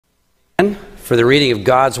for the reading of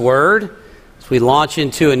God's Word as we launch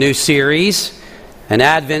into a new series, an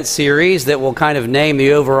Advent series that will kind of name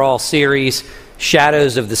the overall series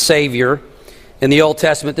Shadows of the Savior. In the Old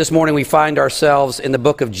Testament, this morning we find ourselves in the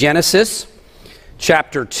book of Genesis,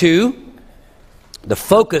 chapter 2. The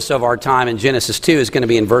focus of our time in Genesis 2 is going to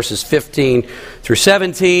be in verses 15 through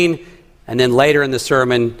 17, and then later in the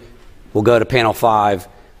sermon we'll go to panel 5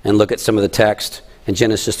 and look at some of the text in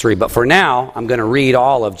Genesis 3. But for now, I'm going to read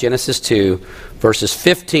all of Genesis 2, verses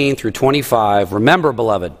 15 through 25. Remember,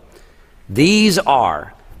 beloved, these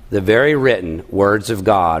are the very written words of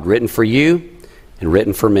God, written for you and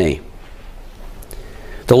written for me.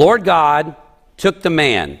 The Lord God took the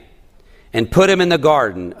man and put him in the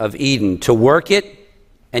Garden of Eden to work it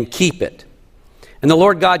and keep it. And the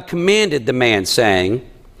Lord God commanded the man, saying,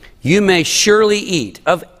 "You may surely eat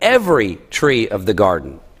of every tree of the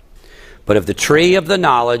garden, but of the tree of the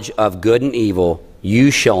knowledge of good and evil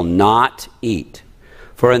you shall not eat.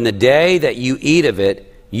 For in the day that you eat of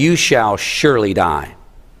it, you shall surely die."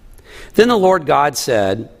 Then the Lord God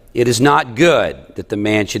said, "It is not good that the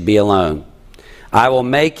man should be alone. I will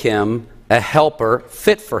make him a helper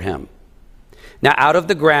fit for him." Now out of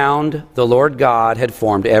the ground the Lord God had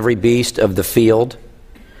formed every beast of the field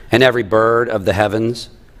and every bird of the heavens,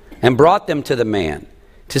 and brought them to the man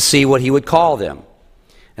to see what he would call them.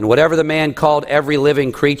 And whatever the man called every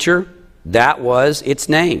living creature, that was its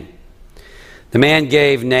name. The man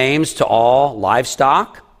gave names to all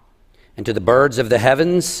livestock, and to the birds of the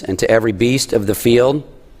heavens, and to every beast of the field.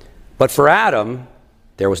 But for Adam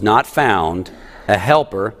there was not found a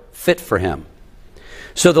helper fit for him.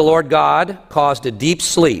 So the Lord God caused a deep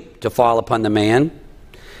sleep to fall upon the man,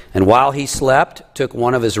 and while he slept, took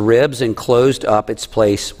one of his ribs and closed up its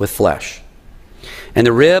place with flesh. And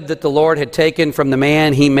the rib that the Lord had taken from the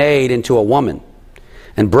man he made into a woman,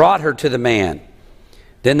 and brought her to the man.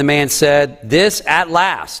 Then the man said, "This at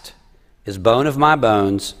last is bone of my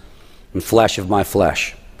bones and flesh of my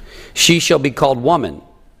flesh. She shall be called woman,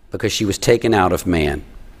 because she was taken out of man.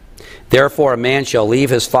 Therefore a man shall leave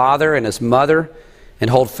his father and his mother, and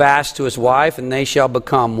hold fast to his wife, and they shall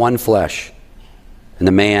become one flesh. And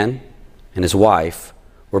the man and his wife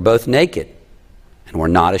were both naked, and were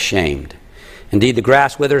not ashamed. Indeed, the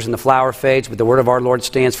grass withers and the flower fades, but the word of our Lord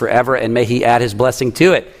stands forever, and may he add his blessing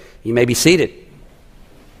to it." You may be seated.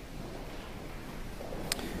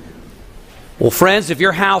 Well, friends, if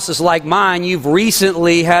your house is like mine, you've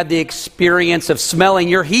recently had the experience of smelling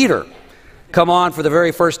your heater come on for the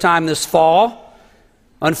very first time this fall.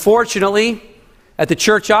 Unfortunately, at the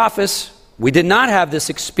church office, we did not have this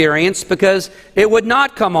experience because it would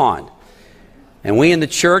not come on. And we in the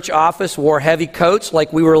church office wore heavy coats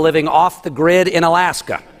like we were living off the grid in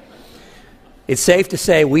Alaska. It's safe to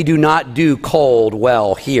say we do not do cold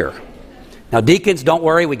well here. Now, deacons, don't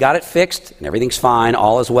worry, we got it fixed and everything's fine,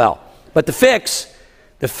 all is well. But the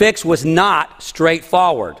fix was not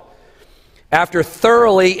straightforward. After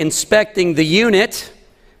thoroughly inspecting the unit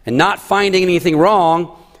and not finding anything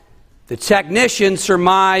wrong, the technician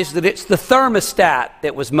surmised that it's the thermostat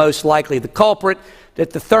that was most likely the culprit,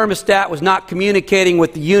 that the thermostat was not communicating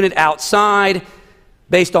with the unit outside.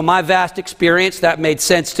 Based on my vast experience, that made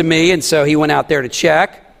sense to me, and so he went out there to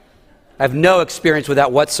check. I have no experience with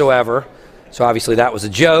that whatsoever, so obviously that was a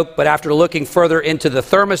joke. But after looking further into the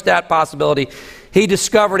thermostat possibility, he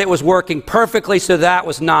discovered it was working perfectly, so that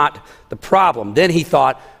was not the problem. Then he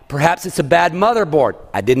thought, perhaps it's a bad motherboard.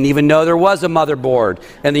 I didn't even know there was a motherboard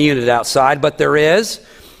in the unit outside, but there is,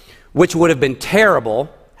 which would have been terrible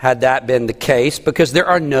had that been the case, because there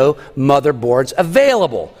are no motherboards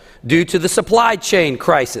available due to the supply chain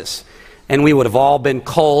crisis. And we would have all been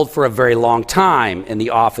cold for a very long time in the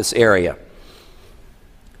office area.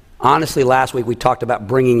 Honestly, last week we talked about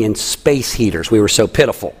bringing in space heaters. We were so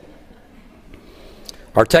pitiful.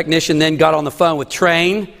 Our technician then got on the phone with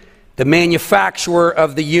Trane, the manufacturer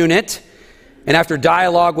of the unit, and after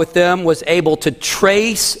dialogue with them was able to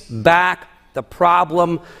trace back the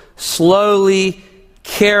problem slowly,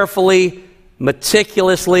 carefully,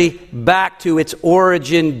 meticulously back to its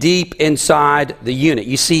origin deep inside the unit.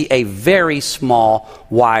 You see, a very small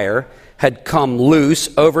wire had come loose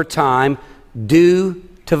over time due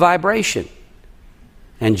to vibration.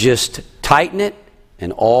 And just tighten it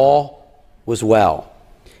and all was well.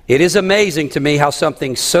 It is amazing to me how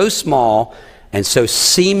something so small and so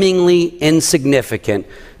seemingly insignificant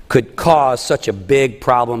could cause such a big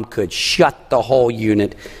problem, could shut the whole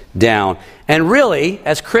unit down. And really,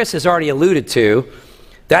 as Chris has already alluded to,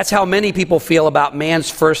 that's how many people feel about man's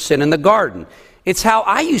first sin in the garden. It's how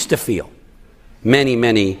I used to feel many,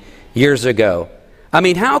 many years ago. I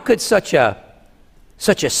mean, how could such a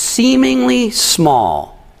seemingly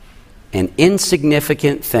small an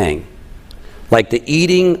insignificant thing, like the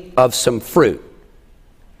eating of some fruit,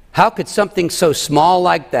 how could something so small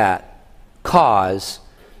like that cause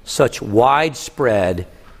such widespread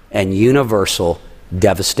and universal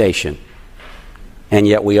devastation? And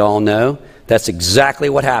yet we all know that's exactly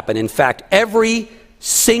what happened. In fact, every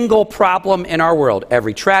single problem in our world,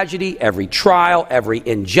 every tragedy, every trial, every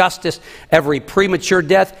injustice, every premature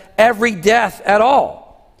death, every death at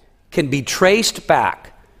all can be traced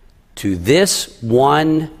back to this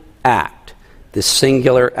one act, this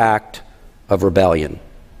singular act of rebellion.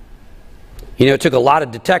 You know, it took a lot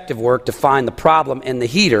of detective work to find the problem, and the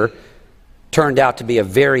heater turned out to be a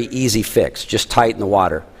very easy fix. Just tighten the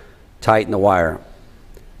water, tighten the wire.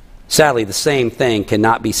 Sadly, the same thing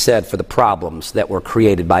cannot be said for the problems that were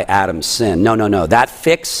created by Adam's sin. No. That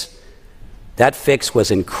fix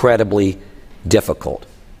was incredibly difficult,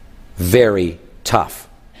 very tough.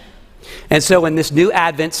 And so in this new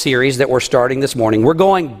Advent series that we're starting this morning, we're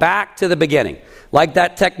going back to the beginning, like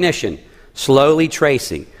that technician, slowly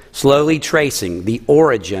tracing the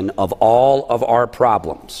origin of all of our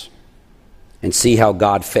problems and see how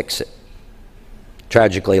God fixed it.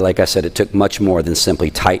 Tragically, like I said, it took much more than simply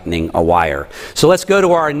tightening a wire. So let's go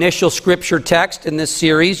to our initial scripture text in this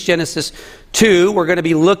series, Genesis 2. We're going to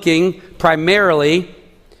be looking primarily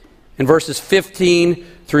in verses 15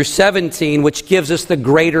 through 17, which gives us the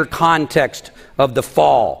greater context of the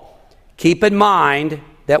fall. Keep in mind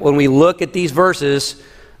that when we look at these verses,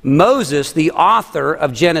 Moses, the author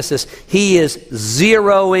of Genesis, he is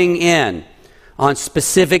zeroing in on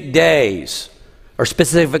specific days or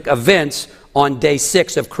specific events on day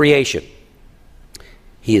 6 of creation.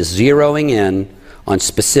 He is zeroing in on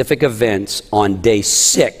specific events on day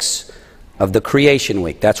 6 of the creation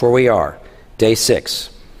week. That's where we are, day 6.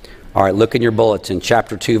 All right, look in your bulletin,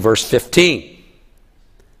 chapter 2, verse 15.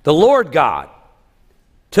 The Lord God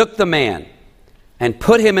took the man and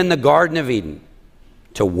put him in the Garden of Eden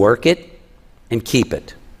to work it and keep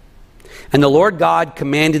it. And the Lord God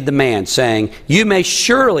commanded the man, saying, You may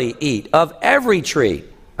surely eat of every tree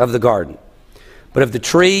of the garden, but of the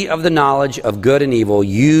tree of the knowledge of good and evil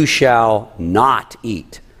you shall not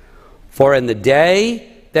eat. For in the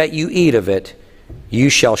day that you eat of it, you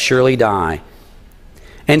shall surely die.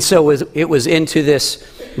 And so it was into this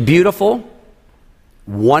beautiful,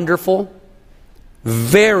 wonderful,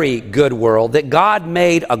 very good world that God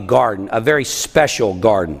made a garden, a very special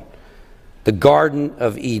garden, the Garden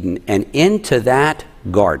of Eden. And into that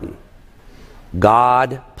garden,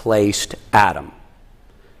 God placed Adam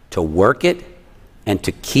to work it and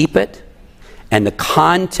to keep it. And the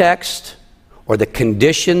context or the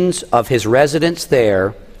conditions of his residence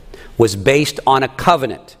there was based on a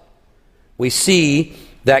covenant. We see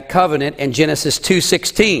that covenant in Genesis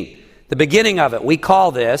 2:16. The beginning of it, we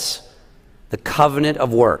call this the covenant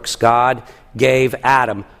of works. God gave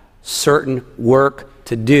Adam certain work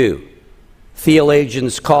to do.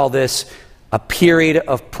 Theologians call this a period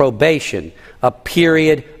of probation, a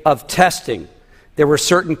period of testing. There were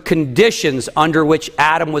certain conditions under which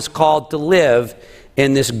Adam was called to live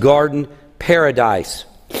in this garden paradise.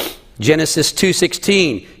 Genesis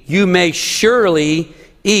 2:16, you may surely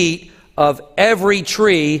eat of every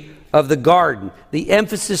tree of the garden. The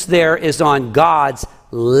emphasis there is on God's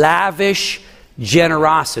lavish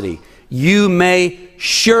generosity. You may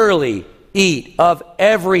surely eat of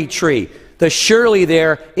every tree. The surely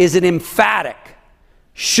there is an emphatic.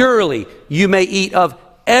 Surely you may eat of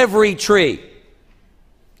every tree.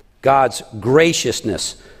 God's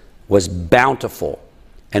graciousness was bountiful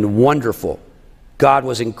and wonderful. God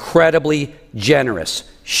was incredibly generous.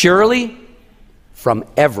 Surely from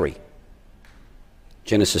every.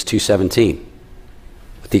 Genesis 2:17,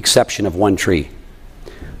 with the exception of one tree.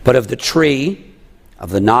 But of the tree of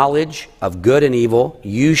the knowledge of good and evil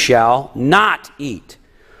you shall not eat.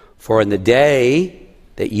 For in the day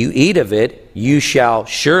that you eat of it, you shall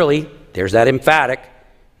surely, there's that emphatic,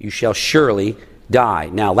 you shall surely die.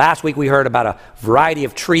 Now, last week we heard about a variety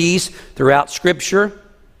of trees throughout Scripture.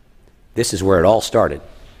 This is where it all started.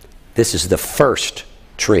 This is the first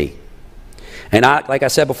tree. And like I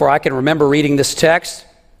said before, I can remember reading this text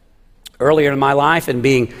earlier in my life and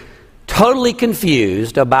being totally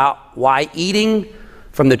confused about why eating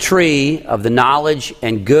from the tree of the knowledge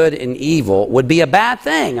and good and evil would be a bad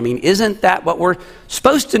thing. I mean, isn't that what we're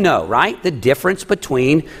supposed to know, right? The difference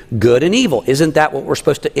between good and evil. Isn't that what we're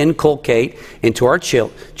supposed to inculcate into our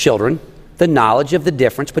children? The knowledge of the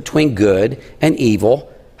difference between good and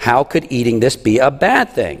evil. How could eating this be a bad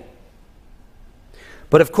thing?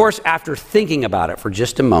 But of course, after thinking about it for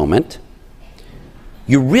just a moment,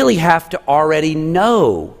 you really have to already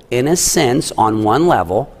know, in a sense, on one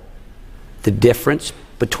level, the difference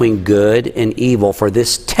between good and evil for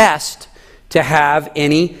this test to have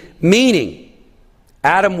any meaning.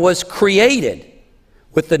 Adam was created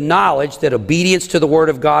with the knowledge that obedience to the Word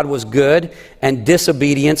of God was good and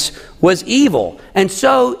disobedience was evil. And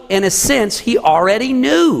so, in a sense, he already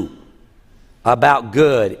knew about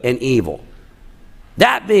good and evil.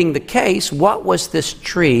 That being the case, what was this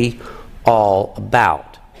tree all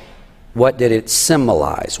about? What did it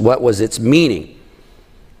symbolize? What was its meaning?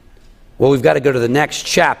 Well, we've got to go to the next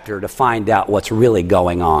chapter to find out what's really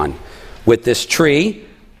going on with this tree,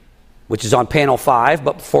 which is on panel 5.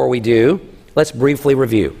 But before we do, let's briefly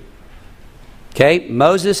review. Okay,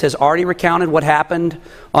 Moses has already recounted what happened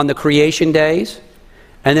on the creation days.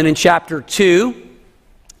 And then in chapter 2,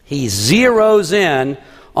 he zeroes in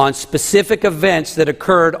on specific events that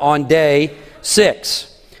occurred on day 6.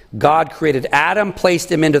 God created Adam,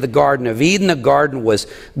 placed him into the Garden of Eden. The garden was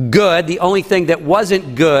good. The only thing that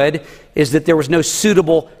wasn't good is that there was no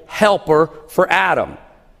suitable helper for Adam.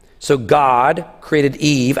 So God created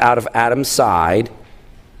Eve out of Adam's side,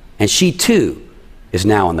 and she too is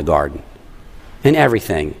now in the garden. And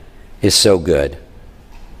everything is so good.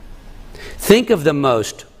 Think of the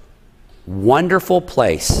most wonderful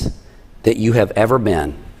place that you have ever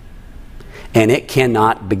been, and it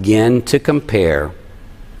cannot begin to compare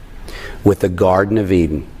with the Garden of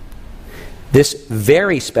Eden. This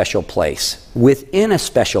very special place, within a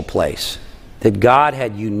special place, that God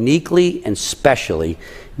had uniquely and specially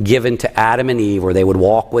given to Adam and Eve, where they would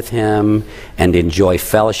walk with Him and enjoy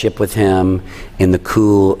fellowship with Him in the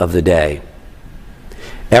cool of the day.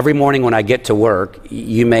 Every morning when I get to work,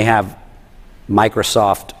 you may have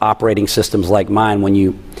Microsoft operating systems like mine. When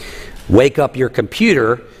you wake up your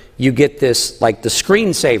computer, you get this, like the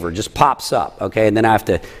screensaver just pops up, okay? And then I have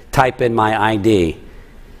to type in my ID.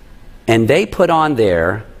 And they put on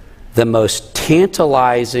there the most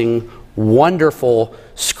tantalizing, wonderful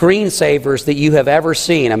screensavers that you have ever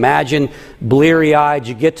seen. Imagine bleary-eyed,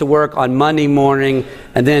 you get to work on Monday morning,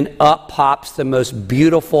 and then up pops the most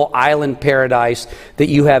beautiful island paradise that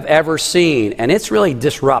you have ever seen. And it really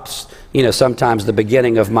disrupts, sometimes the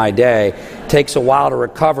beginning of my day. Takes a while to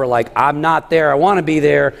recover, like, I'm not there, I want to be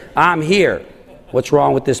there, I'm here. What's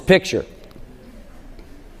wrong with this picture?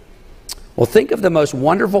 Well, think of the most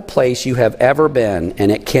wonderful place you have ever been,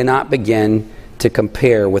 and it cannot begin to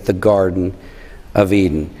compare with the Garden of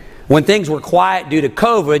Eden. When things were quiet due to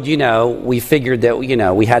COVID, we figured that,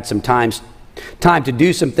 we had some time to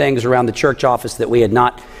do some things around the church office that we had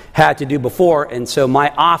not had to do before. And so my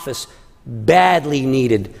office badly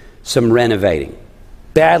needed some renovating.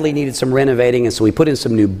 And so we put in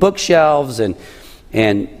some new bookshelves, and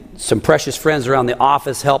some precious friends around the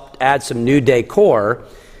office helped add some new decor.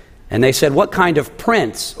 And they said, what kind of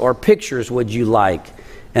prints or pictures would you like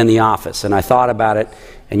in the office? And I thought about it,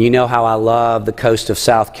 and you know how I love the coast of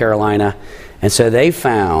South Carolina. And so they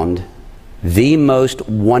found the most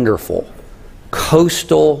wonderful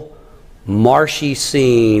coastal, marshy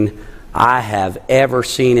scene I have ever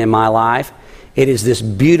seen in my life. It is this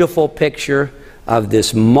beautiful picture of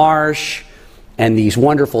this marsh and these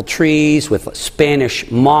wonderful trees with Spanish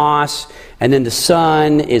moss, and then the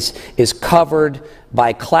sun is covered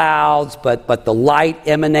by clouds, but the light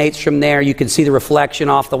emanates from there. You can see the reflection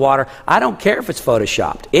off the water. I don't care if it's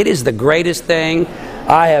photoshopped. It is the greatest thing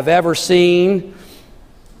I have ever seen.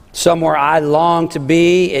 Somewhere I long to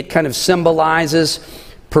be. It kind of symbolizes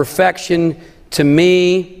perfection to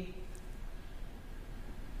me.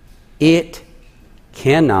 It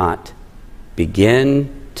cannot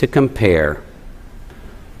begin to compare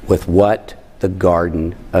with what the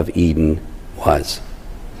Garden of Eden was.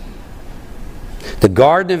 The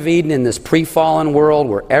Garden of Eden in this pre-fallen world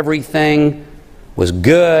where everything was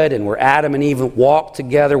good and where Adam and Eve walked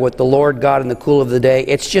together with the Lord God in the cool of the day,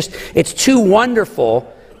 it's too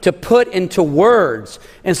wonderful to put into words.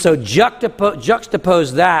 And so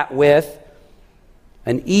juxtapose that with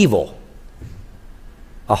an evil,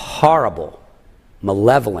 a horrible,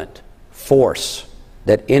 malevolent force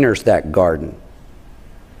that enters that garden.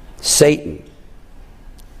 Satan.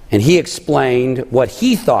 And he explained what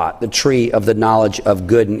he thought the tree of the knowledge of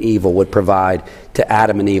good and evil would provide to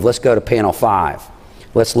Adam and Eve. Let's go to panel 5.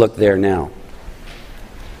 Let's look there now.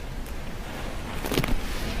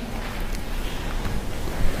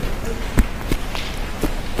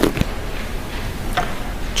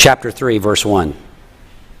 Chapter 3, verse 1.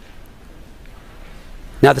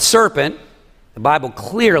 Now the serpent, the Bible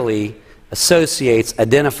clearly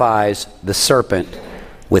identifies the serpent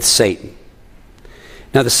with Satan.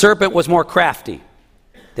 Now the serpent was more crafty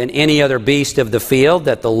than any other beast of the field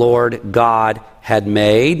that the Lord God had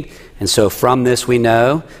made. And so from this we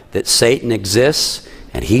know that Satan exists,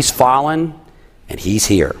 and he's fallen, and he's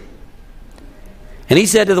here. And he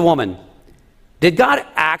said to the woman, did God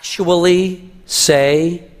actually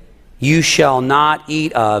say, you shall not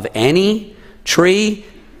eat of any tree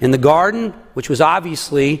in the garden? Which was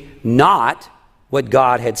obviously not what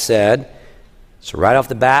God had said. So right off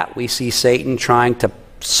the bat, we see Satan trying to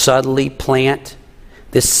subtly plant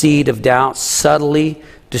this seed of doubt, subtly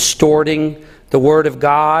distorting the Word of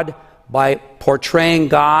God by portraying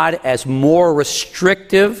God as more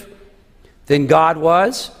restrictive than God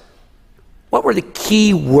was. What were the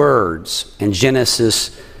key words in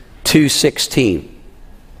Genesis 2:16?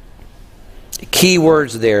 The key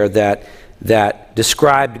words there that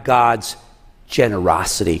described God's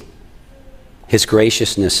generosity, his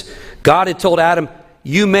graciousness. God had told Adam,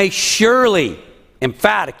 you may surely,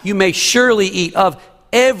 emphatic, you may surely eat of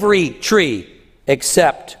every tree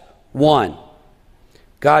except one.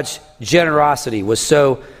 God's generosity was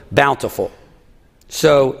so bountiful,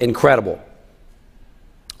 so incredible.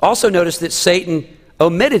 Also notice that Satan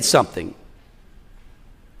omitted something.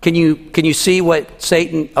 Can you see what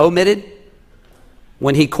Satan omitted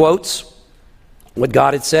when he quotes what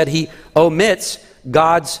God had said? He omits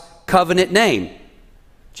God's covenant name.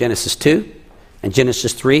 Genesis 2 and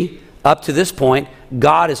Genesis 3, up to this point,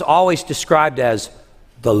 God is always described as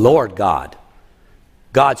the Lord God.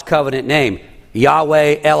 God's covenant name,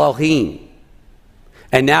 Yahweh Elohim.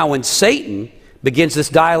 And now when Satan begins this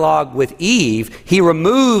dialogue with Eve, he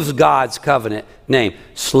removes God's covenant name,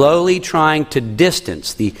 slowly trying to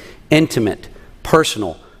distance the intimate,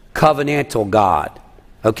 personal, covenantal God.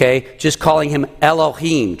 Okay? Just calling him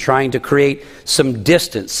Elohim, trying to create some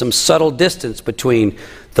distance, some subtle distance between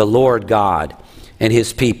the Lord God and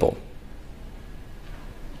his people.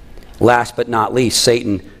 Last but not least,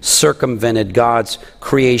 Satan circumvented God's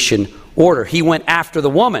creation order. He went after the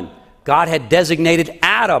woman. God had designated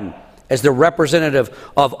Adam as the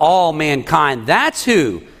representative of all mankind. That's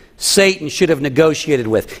who Satan should have negotiated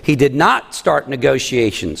with. He did not start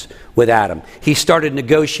negotiations with Adam. He started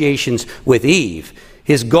negotiations with Eve.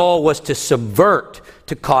 His goal was to subvert,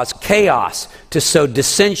 to cause chaos, to sow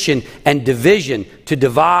dissension and division, to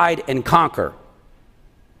divide and conquer.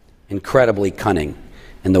 Incredibly cunning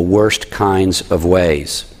in the worst kinds of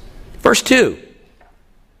ways. Verse 2.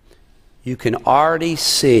 You can already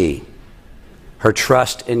see her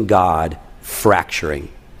trust in God fracturing.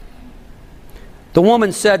 The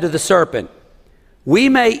woman said to the serpent, we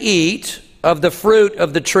may eat of the fruit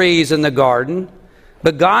of the trees in the garden,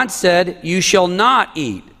 but God said, you shall not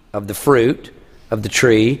eat of the fruit of the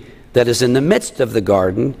tree that is in the midst of the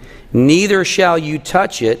garden, neither shall you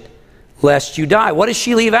touch it, lest you die. What does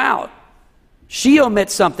she leave out? She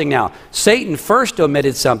omits something now. Satan first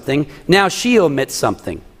omitted something, now she omits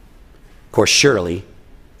something. Of course, surely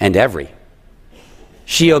and every.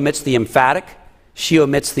 She omits the emphatic. She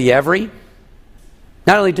omits the every.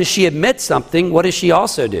 Not only does she omit something, what does she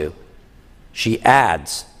also do? She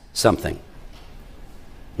adds something.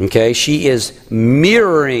 Okay, she is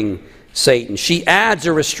mirroring Satan. She adds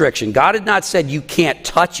a restriction. God had not said you can't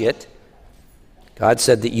touch it. God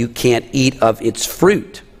said that you can't eat of its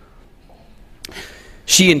fruit.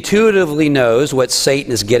 She intuitively knows what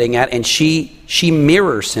Satan is getting at, and she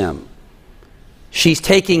mirrors him. She's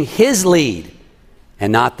taking his lead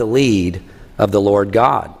and not the lead of the Lord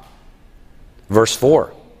God. Verse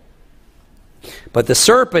 4. But the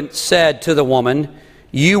serpent said to the woman,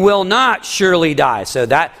 you will not surely die. So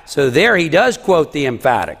there he does quote the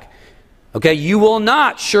emphatic. Okay, you will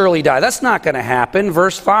not surely die. That's not going to happen.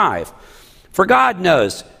 Verse 5. For God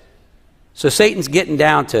knows. So Satan's getting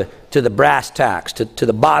down to the brass tacks, to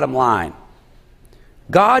the bottom line.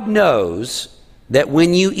 God knows that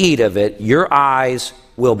when you eat of it, your eyes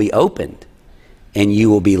will be opened, and you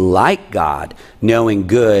will be like God, knowing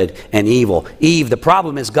good and evil. Eve, the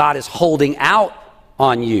problem is God is holding out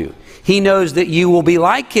on you. He knows that you will be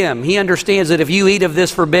like him. He understands that if you eat of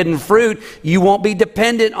this forbidden fruit, you won't be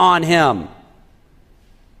dependent on him.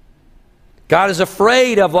 God is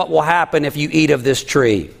afraid of what will happen if you eat of this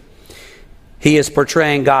tree. He is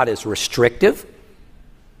portraying God as restrictive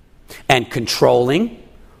and controlling,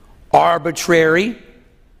 arbitrary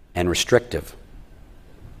and restrictive,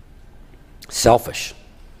 selfish.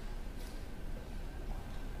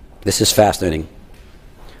 This is fascinating.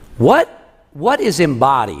 What is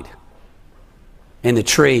embodied in the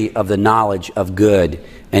tree of the knowledge of good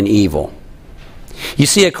and evil? You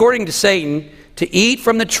see, according to Satan, to eat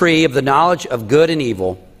from the tree of the knowledge of good and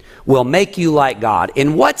evil will make you like God.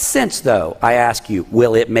 In what sense, though, I ask you,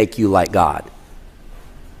 will it make you like God?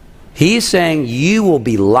 He's saying you will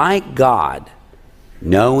be like God,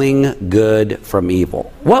 knowing good from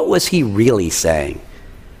evil. What was he really saying?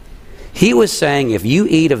 He was saying, if you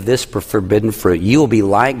eat of this forbidden fruit, you will be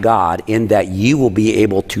like God in that you will be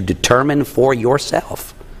able to determine for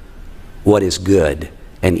yourself what is good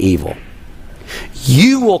and evil.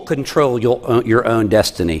 You will control your own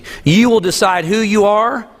destiny. You will decide who you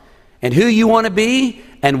are and who you want to be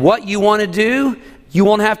and what you want to do. You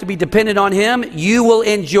won't have to be dependent on him. You will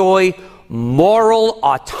enjoy moral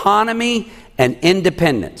autonomy and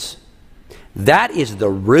independence. That is the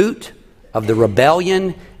root of the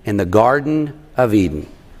rebellion in the Garden of Eden.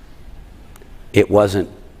 It wasn't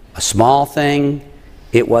a small thing.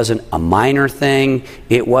 It wasn't a minor thing.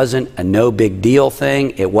 It wasn't a no big deal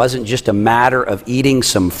thing. It wasn't just a matter of eating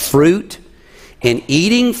some fruit. In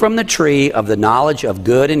eating from the tree of the knowledge of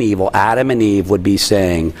good and evil, Adam and Eve would be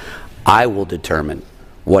saying, I will determine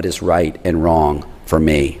what is right and wrong for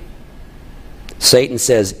me. Satan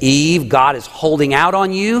says, Eve, God is holding out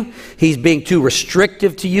on you. He's being too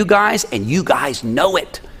restrictive to you guys, and you guys know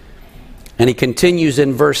it. And he continues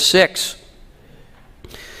in verse 6.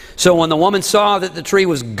 So when the woman saw that the tree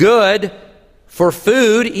was good for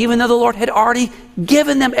food, even though the Lord had already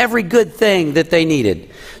given them every good thing that they needed.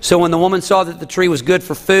 So when the woman saw that the tree was good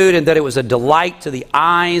for food and that it was a delight to the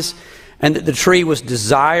eyes and that the tree was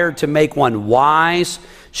desired to make one wise,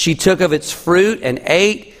 she took of its fruit and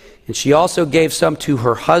ate, and she also gave some to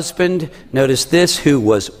her husband, notice this, who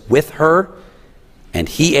was with her, and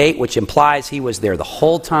he ate, which implies he was there the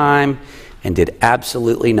whole time and did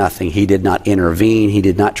absolutely nothing. He did not intervene. He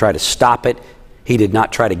did not try to stop it. He did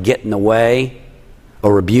not try to get in the way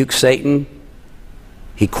or rebuke Satan.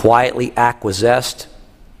 He quietly acquiesced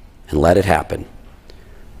and let it happen.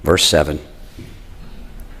 Verse 7.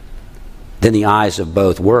 Then the eyes of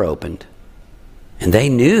both were opened, and they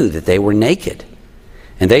knew that they were naked.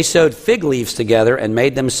 And they sewed fig leaves together and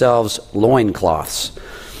made themselves loincloths.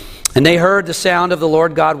 And they heard the sound of the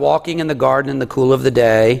Lord God walking in the garden in the cool of the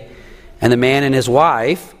day. And the man and his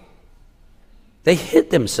wife, they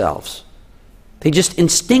hid themselves. They just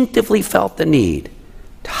instinctively felt the need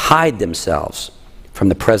to hide themselves from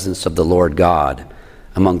the presence of the Lord God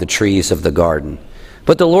among the trees of the garden.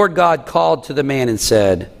 But the Lord God called to the man and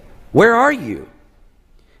said, Where are you?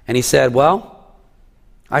 And he said, Well,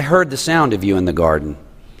 I heard the sound of you in the garden,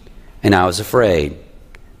 and I was afraid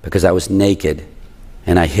because I was naked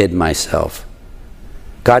and I hid myself.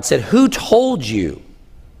 God said, Who told you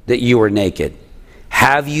that you were naked?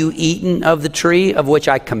 Have you eaten of the tree of which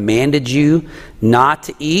I commanded you not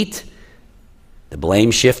to eat? The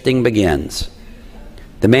blame shifting begins.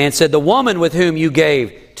 The man said, The woman with whom you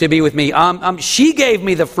gave to be with me, she gave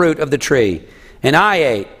me the fruit of the tree, and I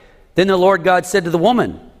ate. Then the Lord God said to the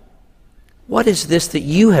woman, What is this that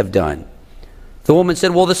you have done? The woman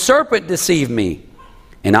said, Well, the serpent deceived me,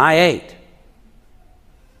 and I ate.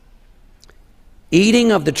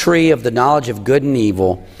 Eating of the tree of the knowledge of good and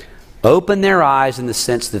evil opened their eyes in the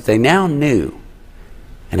sense that they now knew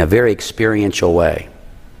in a very experiential way.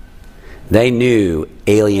 They knew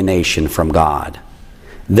alienation from God.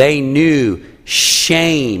 They knew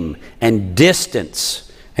shame and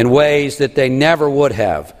distance in ways that they never would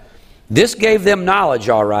have. This gave them knowledge,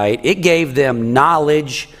 all right. It gave them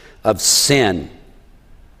knowledge of sin.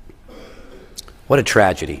 What a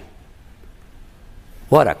tragedy.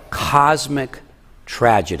 What a cosmic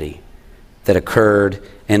tragedy that occurred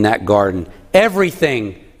in that garden.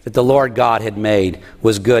 Everything that the Lord God had made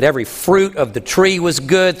was good. Every fruit of the tree was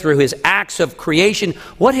good through his acts of creation.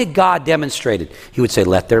 What had God demonstrated? He would say,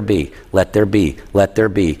 let there be, let there be, let there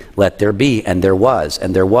be, let there be, and there was,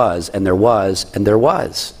 and there was, and there was, and there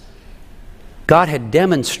was. God had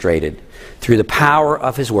demonstrated through the power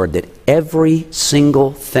of his word that every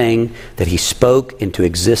single thing that he spoke into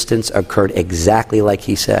existence occurred exactly like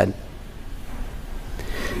he said.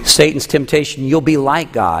 Satan's temptation, you'll be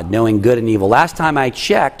like God, knowing good and evil. Last time I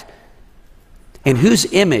checked, in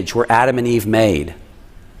whose image were Adam and Eve made?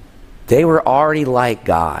 They were already like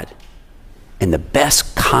God in the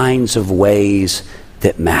best kinds of ways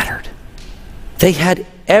that mattered. They had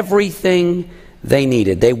everything they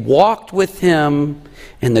needed. They walked with him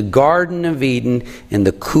in the Garden of Eden in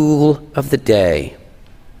the cool of the day.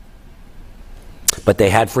 But they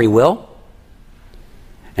had free will.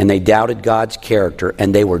 And they doubted God's character,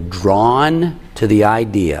 and they were drawn to the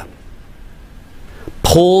idea,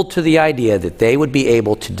 pulled to the idea that they would be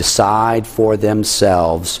able to decide for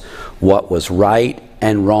themselves what was right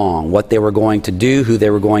and wrong, what they were going to do, who they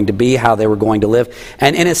were going to be, how they were going to live.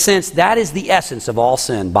 And in a sense, that is the essence of all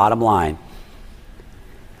sin, bottom line.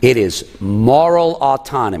 It is moral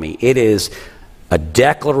autonomy. It is a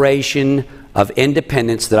declaration of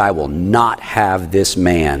independence that I will not have this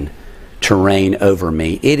man to reign over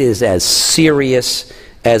me. It is as serious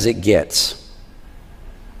as it gets.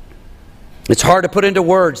 It's hard to put into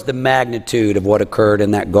words the magnitude of what occurred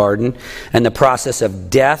in that garden and the process of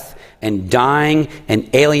death and dying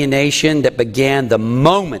and alienation that began the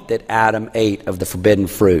moment that Adam ate of the forbidden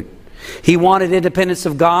fruit. He wanted independence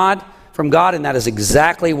from God, and that is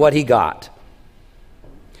exactly what he got.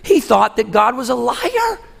 He thought that God was a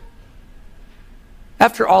liar.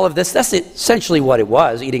 After all of this, that's essentially what it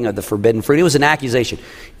was, eating of the forbidden fruit. It was an accusation.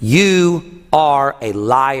 You are a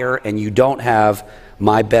liar and you don't have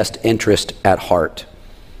my best interest at heart.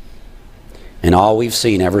 And all we've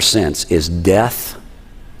seen ever since is death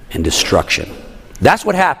and destruction. That's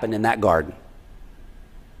what happened in that garden.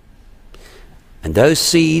 And those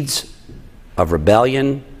seeds of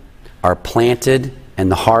rebellion are planted in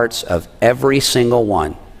the hearts of every single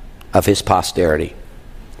one of his posterity.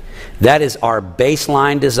 That is our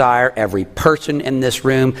baseline desire. Every person in this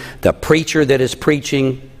room, the preacher that is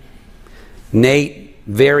preaching, Nate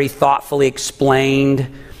very thoughtfully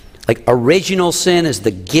explained, like original sin is the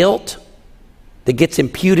guilt that gets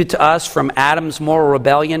imputed to us from Adam's moral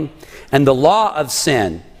rebellion, and the law of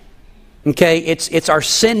sin, okay, it's our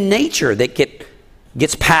sin nature that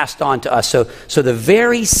gets passed on to us. So the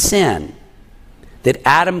very sin that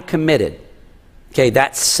Adam committed, okay,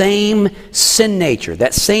 that same sin nature,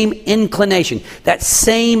 that same inclination, that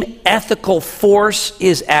same ethical force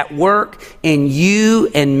is at work in you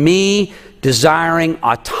and me, desiring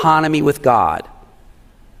autonomy with God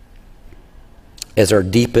as our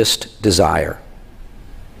deepest desire.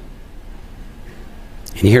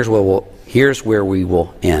 And here's where we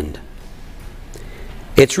will end.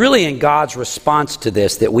 It's really in God's response to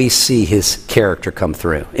this that we see his character come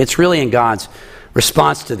through. It's really in God's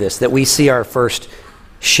response to this that we see our first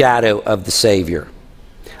shadow of the Savior.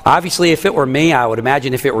 Obviously, if it were me, I would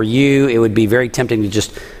imagine if it were you, it would be very tempting to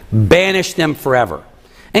just banish them forever.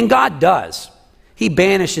 And God does. He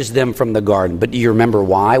banishes them from the garden. But do you remember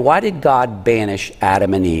why? Why did God banish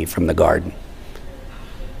Adam and Eve from the garden?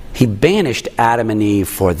 He banished Adam and Eve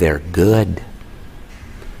for their good.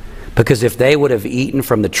 Because if they would have eaten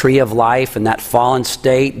from the tree of life in that fallen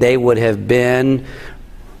state, they would have been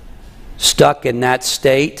stuck in that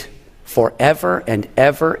state forever and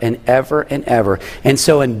ever and ever and ever. And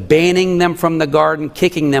so in banning them from the garden,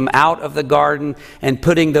 kicking them out of the garden, and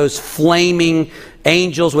putting those flaming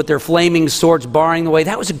angels with their flaming swords barring the way,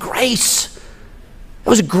 that was a grace. That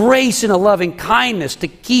was a grace and a loving kindness to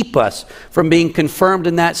keep us from being confirmed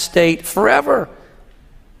in that state forever.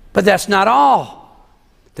 But that's not all.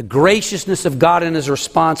 The graciousness of God in his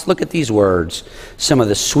response, look at these words, some of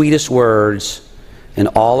the sweetest words in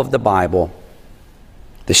all of the Bible.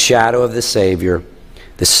 The shadow of the Savior,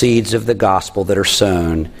 the seeds of the gospel that are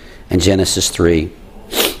sown in Genesis 3.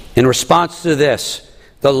 In response to this,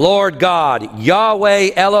 the Lord God,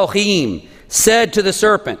 Yahweh Elohim, said to the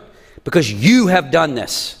serpent, because you have done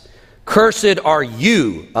this, cursed are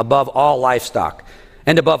you above all livestock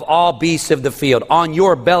and above all beasts of the field. On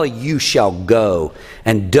your belly you shall go,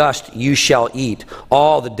 and dust you shall eat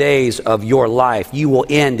all the days of your life. You will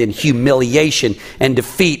end in humiliation and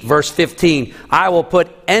defeat. Verse 15, I will put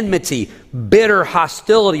enmity, bitter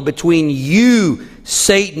hostility between you,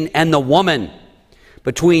 Satan, and the woman,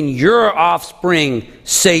 between your offspring,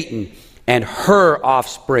 Satan, and her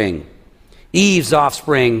offspring. Eve's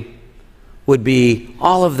offspring would be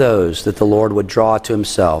all of those that the Lord would draw to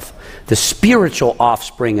himself. The spiritual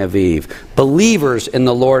offspring of Eve. Believers in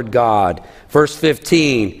the Lord God. Verse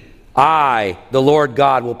 15, I, the Lord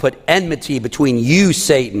God, will put enmity between you,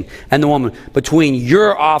 Satan, and the woman, between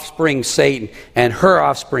your offspring, Satan, and her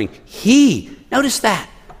offspring. He, notice that,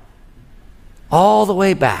 all the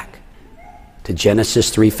way back to Genesis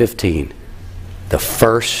 3:15, the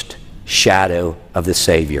first shadow of the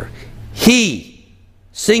Savior. He,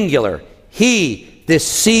 singular, he, this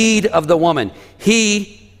seed of the woman,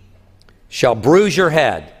 he shall bruise your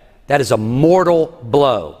head. That is a mortal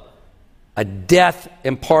blow, a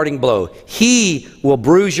death-imparting blow. He will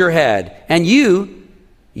bruise your head, and you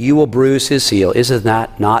will bruise his heel. Isn't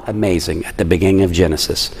that not amazing at the beginning of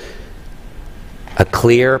Genesis? A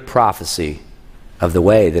clear prophecy of the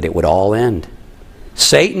way that it would all end.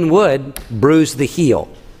 Satan would bruise the heel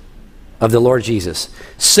of the Lord Jesus.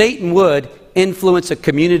 Satan would influence a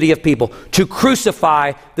community of people to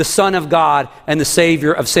crucify the Son of God and the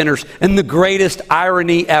Savior of sinners. And the greatest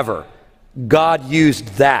irony ever, God used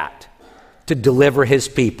that to deliver his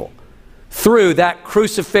people. Through that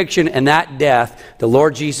crucifixion and that death, the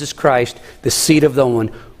Lord Jesus Christ, the seed of the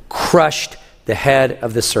woman, crushed the head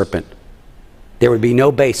of the serpent. There would be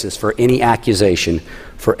no basis for any accusation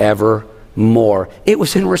forevermore. It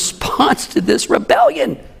was in response to this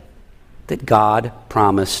rebellion that God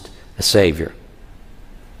promised a Savior.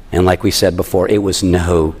 And like we said before, it was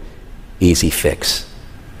no easy fix.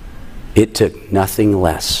 It took nothing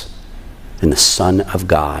less than the Son of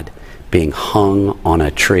God being hung on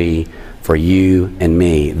a tree for you and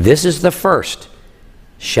me. This is the first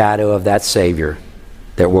shadow of that Savior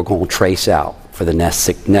that we're going to trace out for the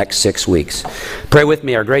next 6 weeks. Pray with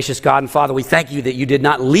me. Our gracious God and Father, we thank you that you did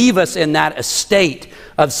not leave us in that estate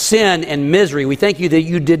of sin and misery. We thank you that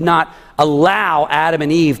you did not allow Adam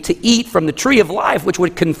and Eve to eat from the tree of life, which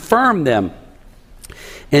would confirm them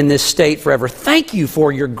in this state forever. Thank you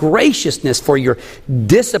for your graciousness, for your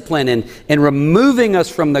discipline in removing us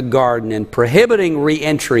from the garden and prohibiting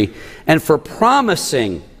re-entry, and for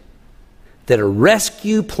promising that a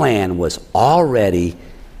rescue plan was already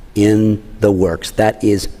in the works. That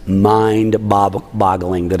is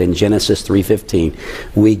mind-boggling that in Genesis 3:15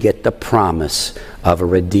 we get the promise of a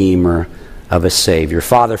Redeemer, of a Savior.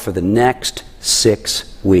 Father, for the next 6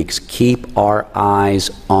 weeks, keep our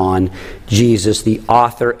eyes on Jesus, the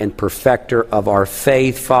author and perfecter of our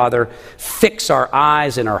faith. Father, fix our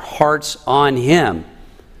eyes and our hearts on Him.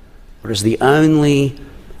 What is the only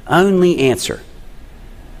answer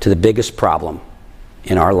to the biggest problem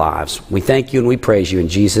in our lives. We thank you and we praise you in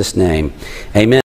Jesus' name. Amen.